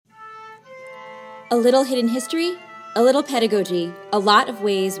A little hidden history, a little pedagogy, a lot of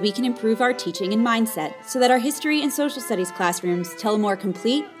ways we can improve our teaching and mindset so that our history and social studies classrooms tell a more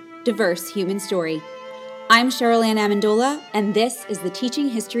complete, diverse human story. I'm Cheryl Ann Amendola, and this is the Teaching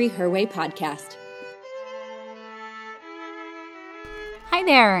History Her Way podcast. Hi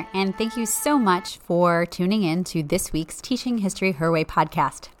there, and thank you so much for tuning in to this week's Teaching History Her Way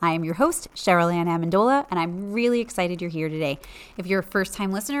podcast. I am your host, Cheryl Ann Amendola, and I'm really excited you're here today. If you're a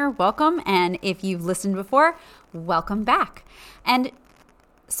first-time listener, welcome, and if you've listened before, welcome back. And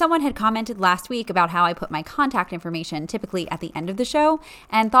someone had commented last week about how I put my contact information typically at the end of the show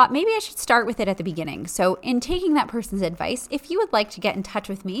and thought maybe I should start with it at the beginning. So in taking that person's advice, if you would like to get in touch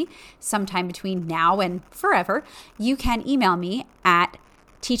with me sometime between now and forever, you can email me at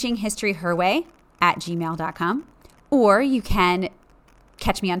teachinghistoryherway@gmail.com, or you can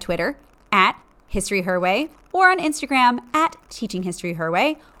catch me on Twitter at historyherway, or on Instagram at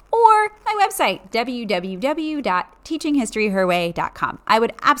teachinghistoryherway, or my website, www.teachinghistoryherway.com. I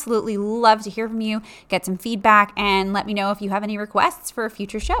would absolutely love to hear from you, get some feedback, and let me know if you have any requests for a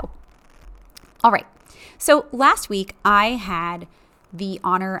future show. All right. So last week, I had the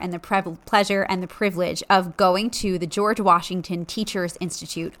honor and the pleasure and the privilege of going to the George Washington Teachers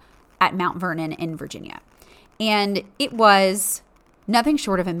Institute at Mount Vernon in Virginia. And it was nothing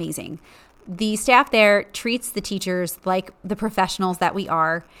short of amazing. The staff there treats the teachers like the professionals that we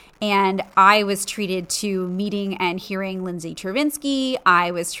are. And I was treated to meeting and hearing Lindsay Chervinsky.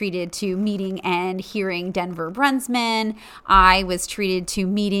 I was treated to meeting and hearing Denver Brunsman. I was treated to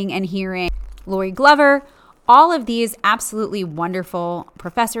meeting and hearing Lori Glover. All of these absolutely wonderful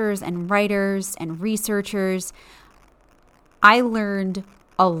professors and writers and researchers. I learned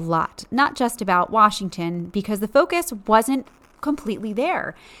a lot, not just about Washington, because the focus wasn't completely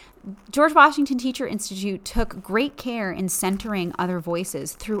there. George Washington Teacher Institute took great care in centering other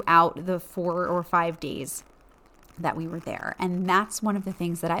voices throughout the 4 or 5 days that we were there. And that's one of the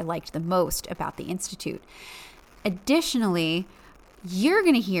things that I liked the most about the Institute. Additionally, you're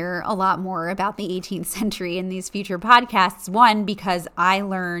going to hear a lot more about the 18th century in these future podcasts. One, because I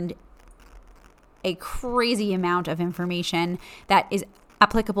learned a crazy amount of information that is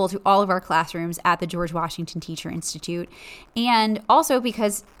applicable to all of our classrooms at the George Washington Teacher Institute. And also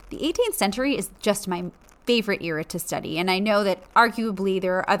because the 18th century is just my favorite era to study. And I know that arguably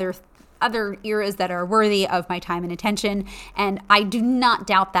there are other eras that are worthy of my time and attention, and I do not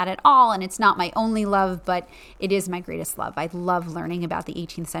doubt that at all, and it's not my only love, but it is my greatest love. I love learning about the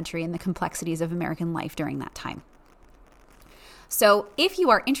 18th century and the complexities of American life during that time. So if you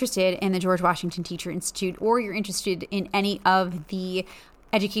are interested in the George Washington Teacher Institute, or you're interested in any of the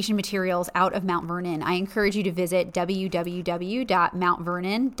education materials out of Mount Vernon, I encourage you to visit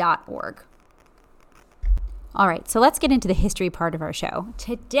www.mountvernon.org. All right, so let's get into the history part of our show.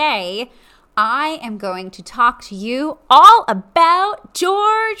 Today, I am going to talk to you all about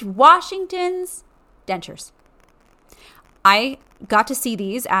George Washington's dentures. I got to see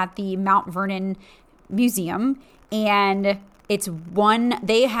these at the Mount Vernon Museum, and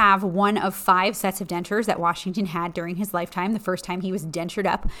they have one of 5 sets of dentures that Washington had during his lifetime. The first time he was dentured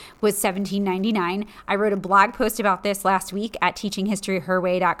up was 1799. I wrote a blog post about this last week at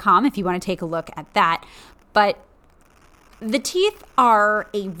teachinghistoryherway.com if you want to take a look at that. But the teeth are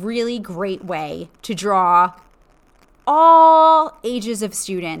a really great way to draw all ages of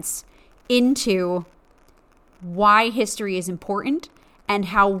students into why history is important and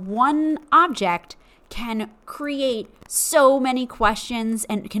how one object can create so many questions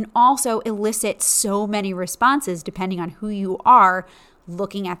and can also elicit so many responses depending on who you are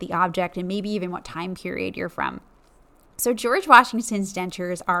looking at the object and maybe even what time period you're from. So George Washington's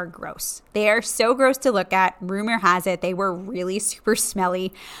dentures are gross. They are so gross to look at. Rumor has it they were really super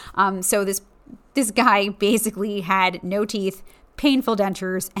smelly. So this guy basically had no teeth, painful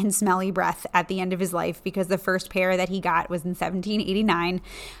dentures, and smelly breath at the end of his life because the first pair that he got was in 1789.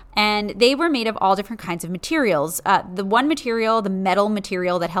 And they were made of all different kinds of materials. The one material, the metal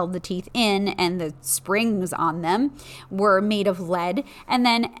material that held the teeth in and the springs on them were made of lead. And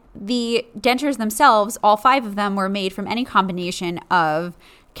then the dentures themselves, all 5 of them were made from any combination of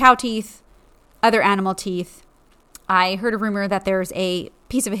cow teeth, other animal teeth. I heard a rumor that there's a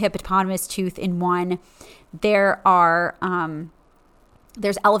piece of a hippopotamus tooth in one. There's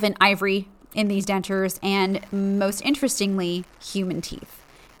elephant ivory in these dentures, and most interestingly, human teeth.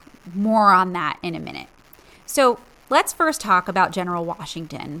 More on that in a minute. So let's first talk about General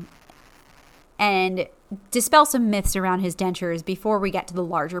Washington and dispel some myths around his dentures before we get to the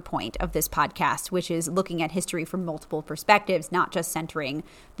larger point of this podcast, which is looking at history from multiple perspectives, not just centering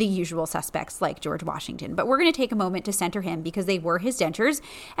the usual suspects like George Washington. But we're going to take a moment to center him because they were his dentures,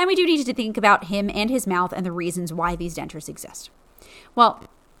 and we do need to think about him and his mouth and the reasons why these dentures exist. Well,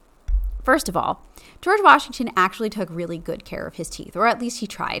 first of all, George Washington actually took really good care of his teeth, or at least he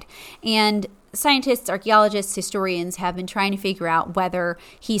tried. And scientists, archaeologists, historians have been trying to figure out whether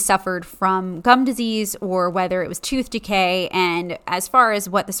he suffered from gum disease or whether it was tooth decay. And as far as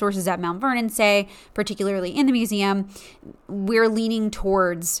what the sources at Mount Vernon say, particularly in the museum, we're leaning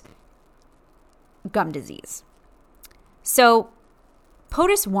towards gum disease. So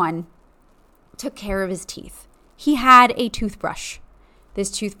POTUS I took care of his teeth. He had a toothbrush.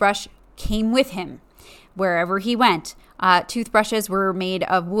 This toothbrush came with him wherever he went. Toothbrushes were made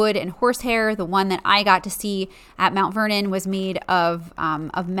of wood and horsehair. The one that I got to see at Mount Vernon was made of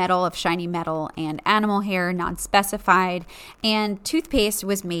metal, of shiny metal and animal hair, non-specified. And toothpaste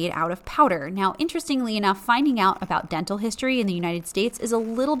was made out of powder. Now, interestingly enough, finding out about dental history in the United States is a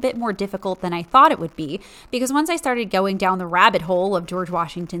little bit more difficult than I thought it would be, because once I started going down the rabbit hole of George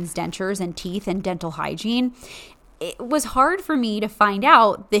Washington's dentures and teeth and dental hygiene, it was hard for me to find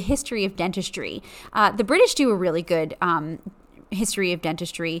out the history of dentistry. The British do a really good history of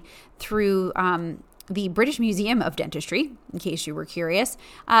dentistry through the British Museum of Dentistry, in case you were curious.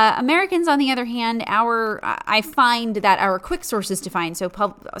 Americans, on the other hand, I find that our quick sources to find, so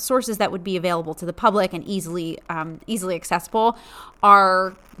sources that would be available to the public and easily accessible,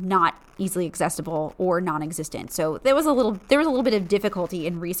 are not easily accessible or non-existent. So there was a little bit of difficulty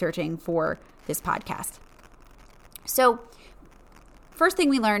in researching for this podcast. So, first thing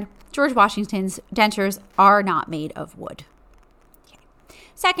we learned, George Washington's dentures are not made of wood. Okay.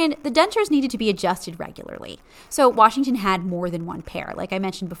 Second, the dentures needed to be adjusted regularly. So, Washington had more than one pair. Like I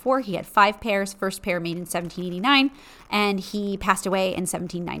mentioned before, he had 5 pairs, first pair made in 1789, and he passed away in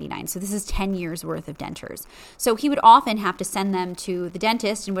 1799. So, this is 10 years worth of dentures. So, he would often have to send them to the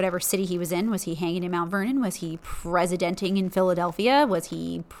dentist in whatever city he was in. Was he hanging in Mount Vernon? Was he presidenting in Philadelphia? Was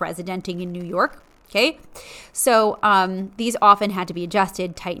he presidenting in New York? Okay, so these often had to be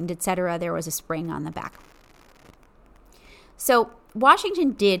adjusted, tightened, etc. There was a spring on the back. So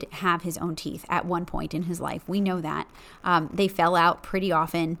Washington did have his own teeth at one point in his life. We know that. They fell out pretty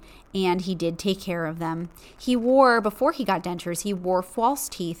often, and he did take care of them. Before he got dentures, he wore false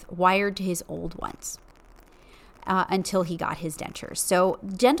teeth wired to his old ones. Until he got his dentures. So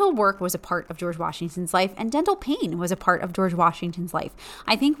dental work was a part of George Washington's life, and dental pain was a part of George Washington's life.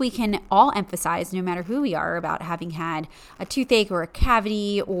 I think we can all emphasize, no matter who we are, about having had a toothache or a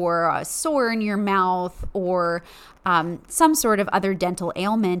cavity or a sore in your mouth or some sort of other dental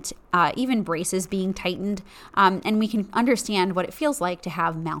ailment, even braces being tightened, and we can understand what it feels like to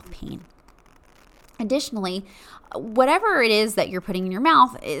have mouth pain. Additionally, whatever it is that you're putting in your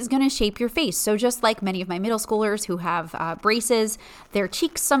mouth is going to shape your face. So just like many of my middle schoolers who have braces, their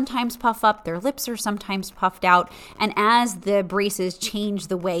cheeks sometimes puff up, their lips are sometimes puffed out. And as the braces change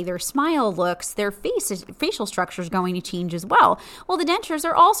the way their smile looks, their facial structure is going to change as well. Well, the dentures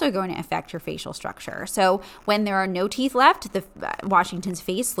are also going to affect your facial structure. So when there are no teeth left, Washington's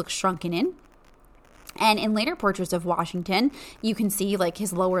face looks shrunken in. And in later portraits of Washington, you can see like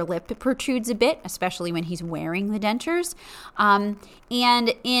his lower lip protrudes a bit, especially when he's wearing the dentures. And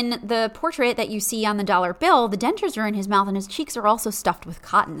in the portrait that you see on the dollar bill, the dentures are in his mouth and his cheeks are also stuffed with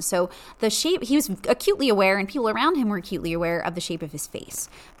cotton. So the shape, he was acutely aware, and people around him were acutely aware of the shape of his face,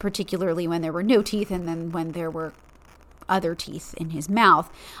 particularly when there were no teeth and then when there were other teeth in his mouth.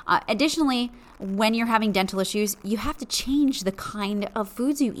 Additionally, when you're having dental issues, you have to change the kind of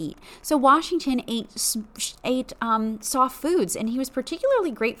foods you eat. So Washington ate soft foods, and he was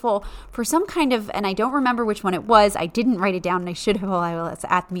particularly grateful for some kind of, and I don't remember which one it was. I didn't write it down, and I should have while I was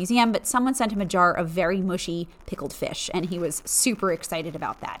at the museum, but someone sent him a jar of very mushy pickled fish, and he was super excited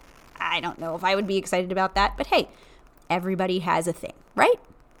about that. I don't know if I would be excited about that, but hey, everybody has a thing, right?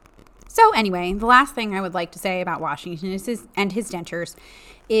 So anyway, the last thing I would like to say about Washington and his dentures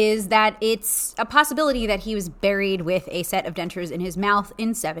is that it's a possibility that he was buried with a set of dentures in his mouth in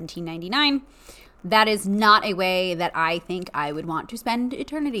 1799. That is not a way that I think I would want to spend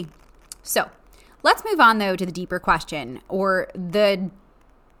eternity. So let's move on, though, to the deeper question, or the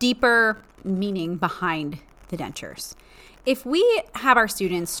deeper meaning behind the dentures. If we have our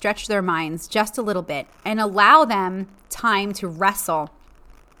students stretch their minds just a little bit and allow them time to wrestle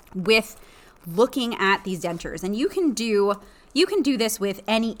with looking at these dentures, and you can do this with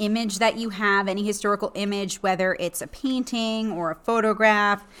any image that you have, any historical image, whether it's a painting or a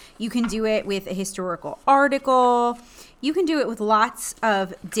photograph. You can do it with a historical article. You can do it with lots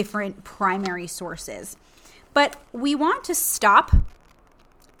of different primary sources. But we want to stop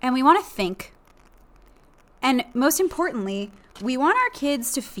and we want to think. And most importantly, we want our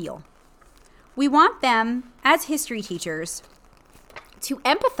kids to feel. We want them, as history teachers, to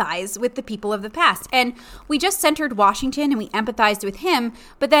empathize with the people of the past. And we just centered Washington and we empathized with him.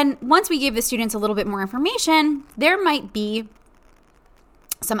 But then once we gave the students a little bit more information, there might be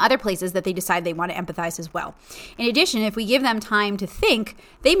some other places that they decide they want to empathize as well. In addition, if we give them time to think,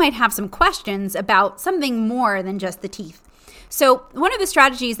 they might have some questions about something more than just the teeth. So one of the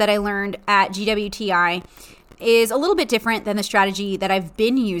strategies that I learned at GWTI is a little bit different than the strategy that I've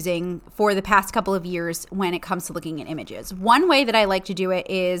been using for the past couple of years when it comes to looking at images. One way that I like to do it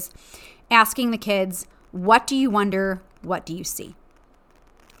is asking the kids, what do you wonder? What do you see?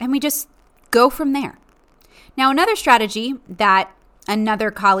 And we just go from there. Now, another strategy that another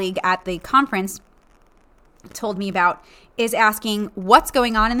colleague at the conference told me about is asking, what's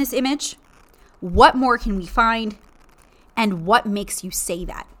going on in this image? What more can we find? And what makes you say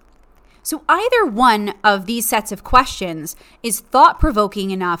that? So either one of these sets of questions is thought-provoking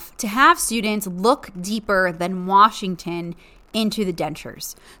enough to have students look deeper than Washington into the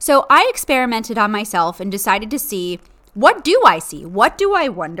dentures. So I experimented on myself and decided to see, what do I see? What do I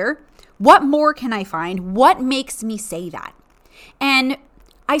wonder? What more can I find? What makes me say that? And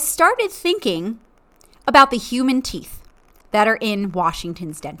I started thinking about the human teeth that are in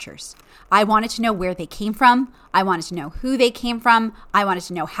Washington's dentures. I wanted to know where they came from. I wanted to know who they came from. I wanted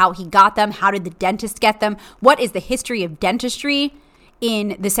to know how he got them. How did the dentist get them? What is the history of dentistry in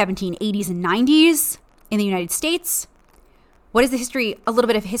the 1780s and 90s in the United States? What is the history, a little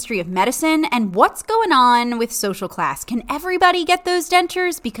bit of history of medicine? And what's going on with social class? Can everybody get those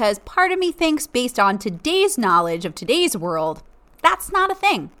dentures? Because part of me thinks, based on today's knowledge of today's world, that's not a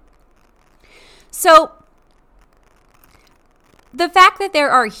thing. So the fact that there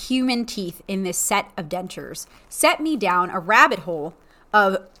are human teeth in this set of dentures set me down a rabbit hole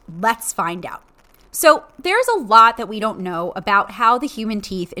of let's find out. So there's a lot that we don't know about how the human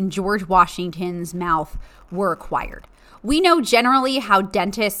teeth in George Washington's mouth were acquired. We know generally how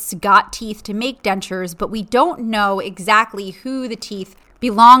dentists got teeth to make dentures, but we don't know exactly who the teeth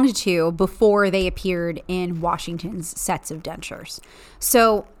belonged to before they appeared in Washington's sets of dentures.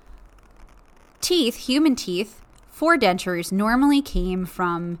 So teeth, human teeth, for dentures normally came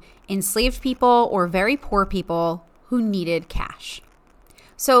from enslaved people or very poor people who needed cash.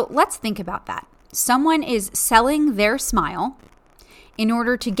 So let's think about that. Someone is selling their smile in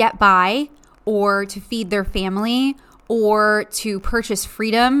order to get by or to feed their family or to purchase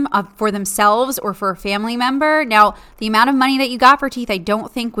freedom for themselves or for a family member. Now, the amount of money that you got for teeth, I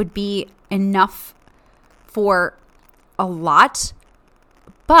don't think would be enough for a lot,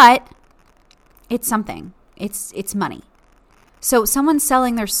 but it's something. It's money. So someone's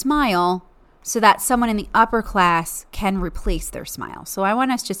selling their smile so that someone in the upper class can replace their smile. So I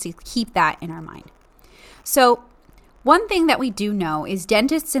want us just to keep that in our mind. So one thing that we do know is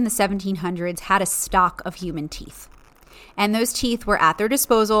dentists in the 1700s had a stock of human teeth. And those teeth were at their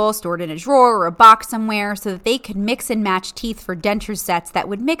disposal, stored in a drawer or a box somewhere so that they could mix and match teeth for denture sets that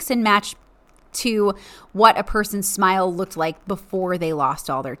would mix and match to what a person's smile looked like before they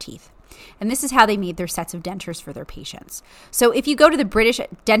lost all their teeth. And this is how they made their sets of dentures for their patients. So if you go to the British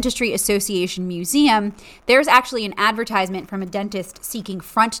Dentistry Association Museum, there's actually an advertisement from a dentist seeking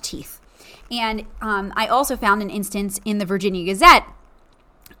front teeth. And I also found an instance in the Virginia Gazette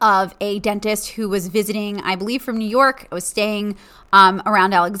of a dentist who was visiting, I believe from New York, was staying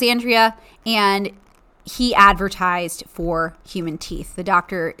around Alexandria, and he advertised for human teeth. The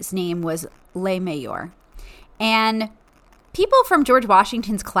doctor's name was Le Mayor. And people from George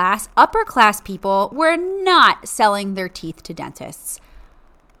Washington's class, upper class people, were not selling their teeth to dentists.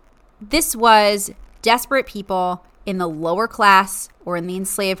 This was desperate people in the lower class or in the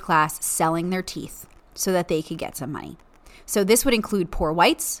enslaved class selling their teeth so that they could get some money. So this would include poor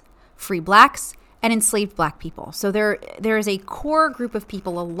whites, free blacks, and enslaved black people. So there is a core group of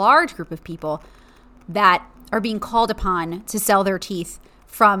people, a large group of people that are being called upon to sell their teeth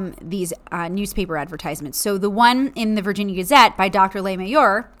from these newspaper advertisements. So the one in the Virginia Gazette by Dr. Le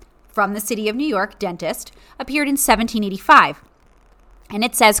Mayor from the city of New York, dentist, appeared in 1785. And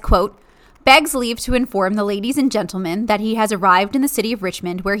it says, quote, begs leave to inform the ladies and gentlemen that he has arrived in the city of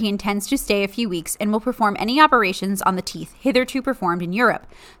Richmond, where he intends to stay a few weeks and will perform any operations on the teeth hitherto performed in Europe,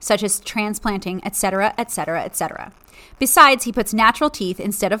 such as transplanting, etc., etc., etc. Besides, he puts natural teeth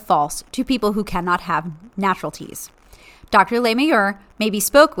instead of false to people who cannot have natural teeth. Dr. Le Mayor may be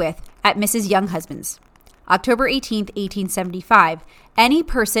spoke with at Mrs. Younghusband's. October 18th, 1875. Any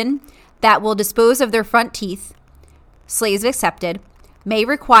person that will dispose of their front teeth slaves accepted, may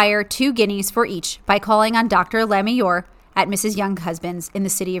require 2 guineas for each by calling on Dr. Lemayeur at Mrs. Younghusband's in the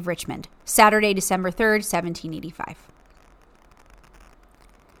city of Richmond, Saturday, December 3rd, 1785.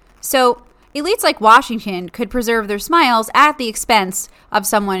 So elites like Washington could preserve their smiles at the expense of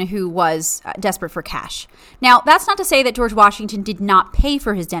someone who was desperate for cash. Now, that's not to say that George Washington did not pay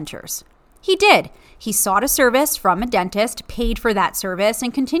for his dentures. He did. He sought a service from a dentist, paid for that service,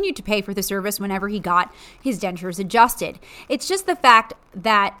 and continued to pay for the service whenever he got his dentures adjusted. It's just the fact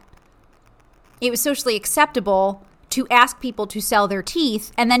that it was socially acceptable to ask people to sell their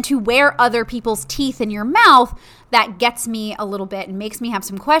teeth and then to wear other people's teeth in your mouth that gets me a little bit and makes me have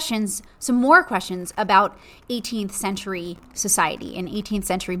some more questions about 18th century society and 18th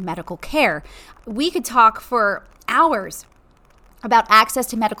century medical care. We could talk for hours about access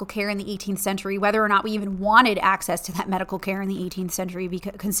to medical care in the 18th century, whether or not we even wanted access to that medical care in the 18th century,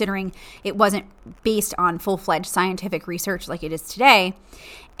 because considering it wasn't based on full-fledged scientific research like it is today.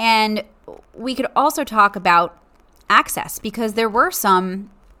 And we could also talk about access, because there were some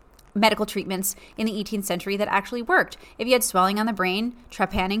medical treatments in the 18th century that actually worked. If you had swelling on the brain,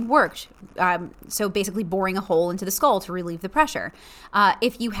 trepanning worked. So basically boring a hole into the skull to relieve the pressure.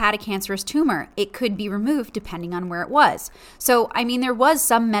 If you had a cancerous tumor, it could be removed depending on where it was. So, I mean, there was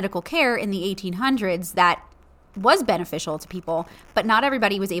some medical care in the 1800s that was beneficial to people, but not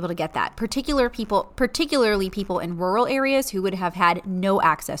everybody was able to get that. Particularly people in rural areas who would have had no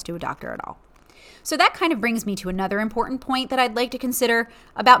access to a doctor at all. So that kind of brings me to another important point that I'd like to consider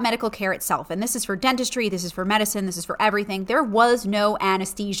about medical care itself. And this is for dentistry, this is for medicine, this is for everything. There was no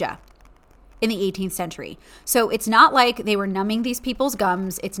anesthesia in the 18th century. So it's not like they were numbing these people's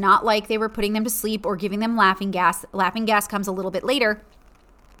gums. It's not like they were putting them to sleep or giving them laughing gas. Laughing gas comes a little bit later.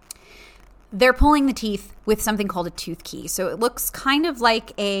 They're pulling the teeth with something called a tooth key. So it looks kind of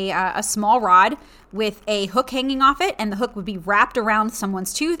like a small rod with a hook hanging off it, and the hook would be wrapped around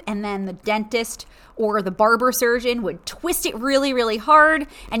someone's tooth, and then the dentist or the barber surgeon would twist it really, really hard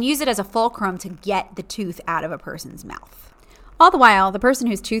and use it as a fulcrum to get the tooth out of a person's mouth. All the while, the person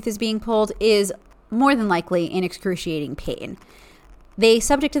whose tooth is being pulled is more than likely in excruciating pain. They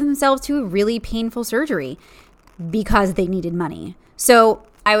subjected themselves to a really painful surgery because they needed money. So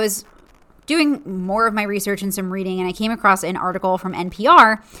I was doing more of my research and some reading, and I came across an article from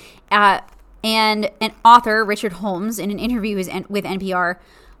NPR, and an author, Richard Holmes, in an interview with NPR,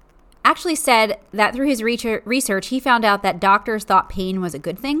 actually said that through his research, he found out that doctors thought pain was a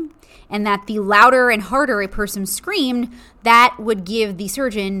good thing, and that the louder and harder a person screamed, that would give the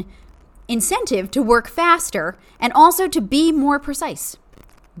surgeon incentive to work faster and also to be more precise.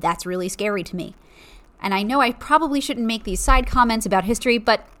 That's really scary to me. And I know I probably shouldn't make these side comments about history,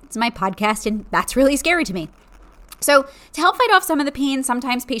 but it's my podcast, and that's really scary to me. So to help fight off some of the pain,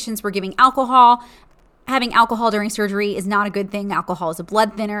 sometimes patients were giving alcohol. Having alcohol during surgery is not a good thing. Alcohol is a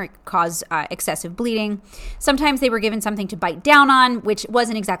blood thinner. It can cause excessive bleeding. Sometimes they were given something to bite down on, which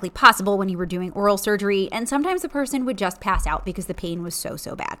wasn't exactly possible when you were doing oral surgery. And sometimes the person would just pass out because the pain was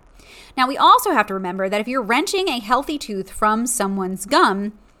so bad. Now, we also have to remember that if you're wrenching a healthy tooth from someone's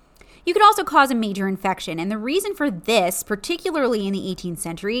gum, you could also cause a major infection. And the reason for this, particularly in the 18th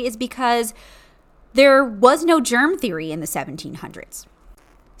century, is because there was no germ theory in the 1700s.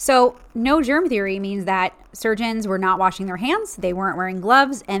 So no germ theory means that surgeons were not washing their hands, they weren't wearing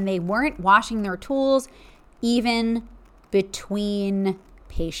gloves, and they weren't washing their tools even between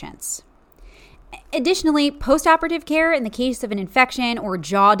patients. Additionally, postoperative care in the case of an infection or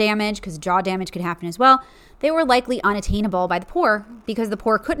jaw damage, because jaw damage could happen as well, they were likely unattainable by the poor because the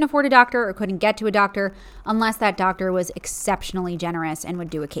poor couldn't afford a doctor or couldn't get to a doctor unless that doctor was exceptionally generous and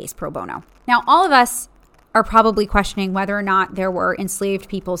would do a case pro bono. Now, all of us are probably questioning whether or not there were enslaved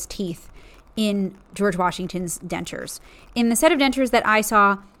people's teeth in George Washington's dentures. In the set of dentures that I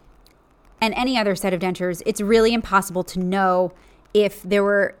saw and any other set of dentures, it's really impossible to know if there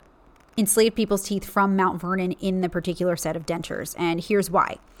were enslaved people's teeth from Mount Vernon in the particular set of dentures. And here's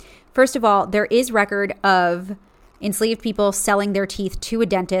why. First of all, there is record of enslaved people selling their teeth to a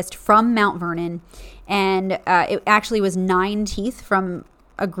dentist from Mount Vernon. And it actually was 9 teeth from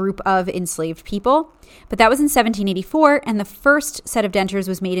a group of enslaved people. But that was in 1784, and the first set of dentures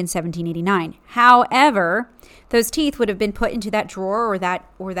was made in 1789. However, those teeth would have been put into that drawer or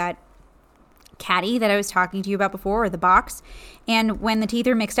that caddy that I was talking to you about before, or the box. And when the teeth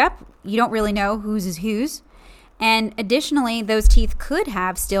are mixed up, you don't really know whose is whose. And additionally, those teeth could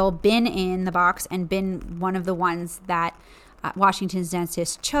have still been in the box and been one of the ones that Washington's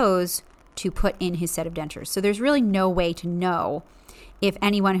dentist chose to put in his set of dentures. So there's really no way to know if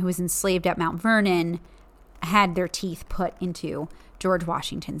anyone who was enslaved at Mount Vernon had their teeth put into George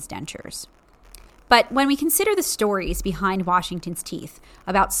Washington's dentures. But when we consider the stories behind Washington's teeth,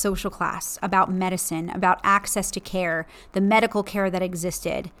 about social class, about medicine, about access to care, the medical care that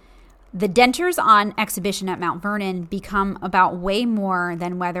existed, the dentures on exhibition at Mount Vernon become about way more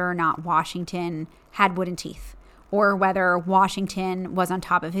than whether or not Washington had wooden teeth, or whether Washington was on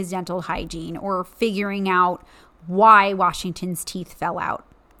top of his dental hygiene, or figuring out why Washington's teeth fell out.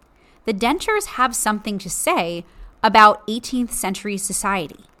 The dentures have something to say about 18th century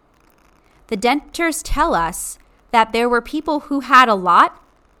society. The dentures tell us that there were people who had a lot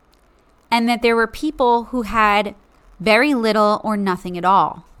and that there were people who had very little or nothing at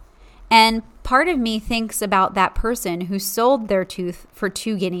all. And part of me thinks about that person who sold their tooth for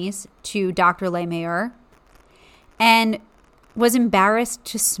 2 guineas to Dr. Le Mayor and was embarrassed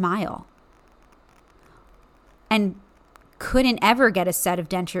to smile and couldn't ever get a set of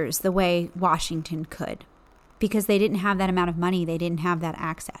dentures the way Washington could because they didn't have that amount of money. They didn't have that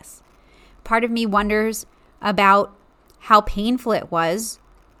access. Part of me wonders about how painful it was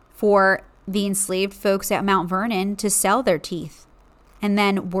for the enslaved folks at Mount Vernon to sell their teeth. And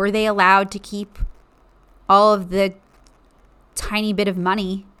then were they allowed to keep all of the tiny bit of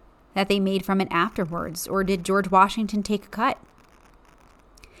money that they made from it afterwards? Or did George Washington take a cut?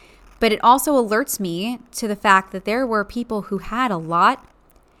 But it also alerts me to the fact that there were people who had a lot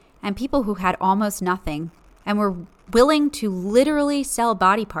and people who had almost nothing and were willing to literally sell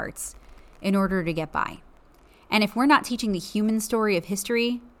body parts in order to get by. And if we're not teaching the human story of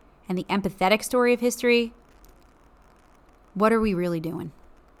history and the empathetic story of history, what are we really doing?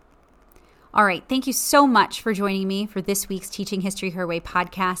 All right, thank you so much for joining me for this week's Teaching History Her Way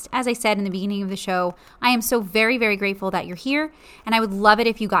podcast. As I said in the beginning of the show, I am so very, very grateful that you're here, and I would love it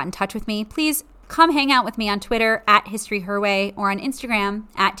if you got in touch with me. Please come hang out with me on Twitter at History Her Way or on Instagram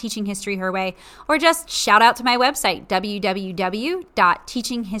at Teaching History Her Way, or just shout out to my website,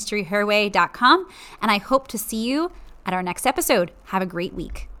 www.teachinghistoryherway.com, and I hope to see you at our next episode. Have a great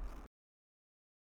week.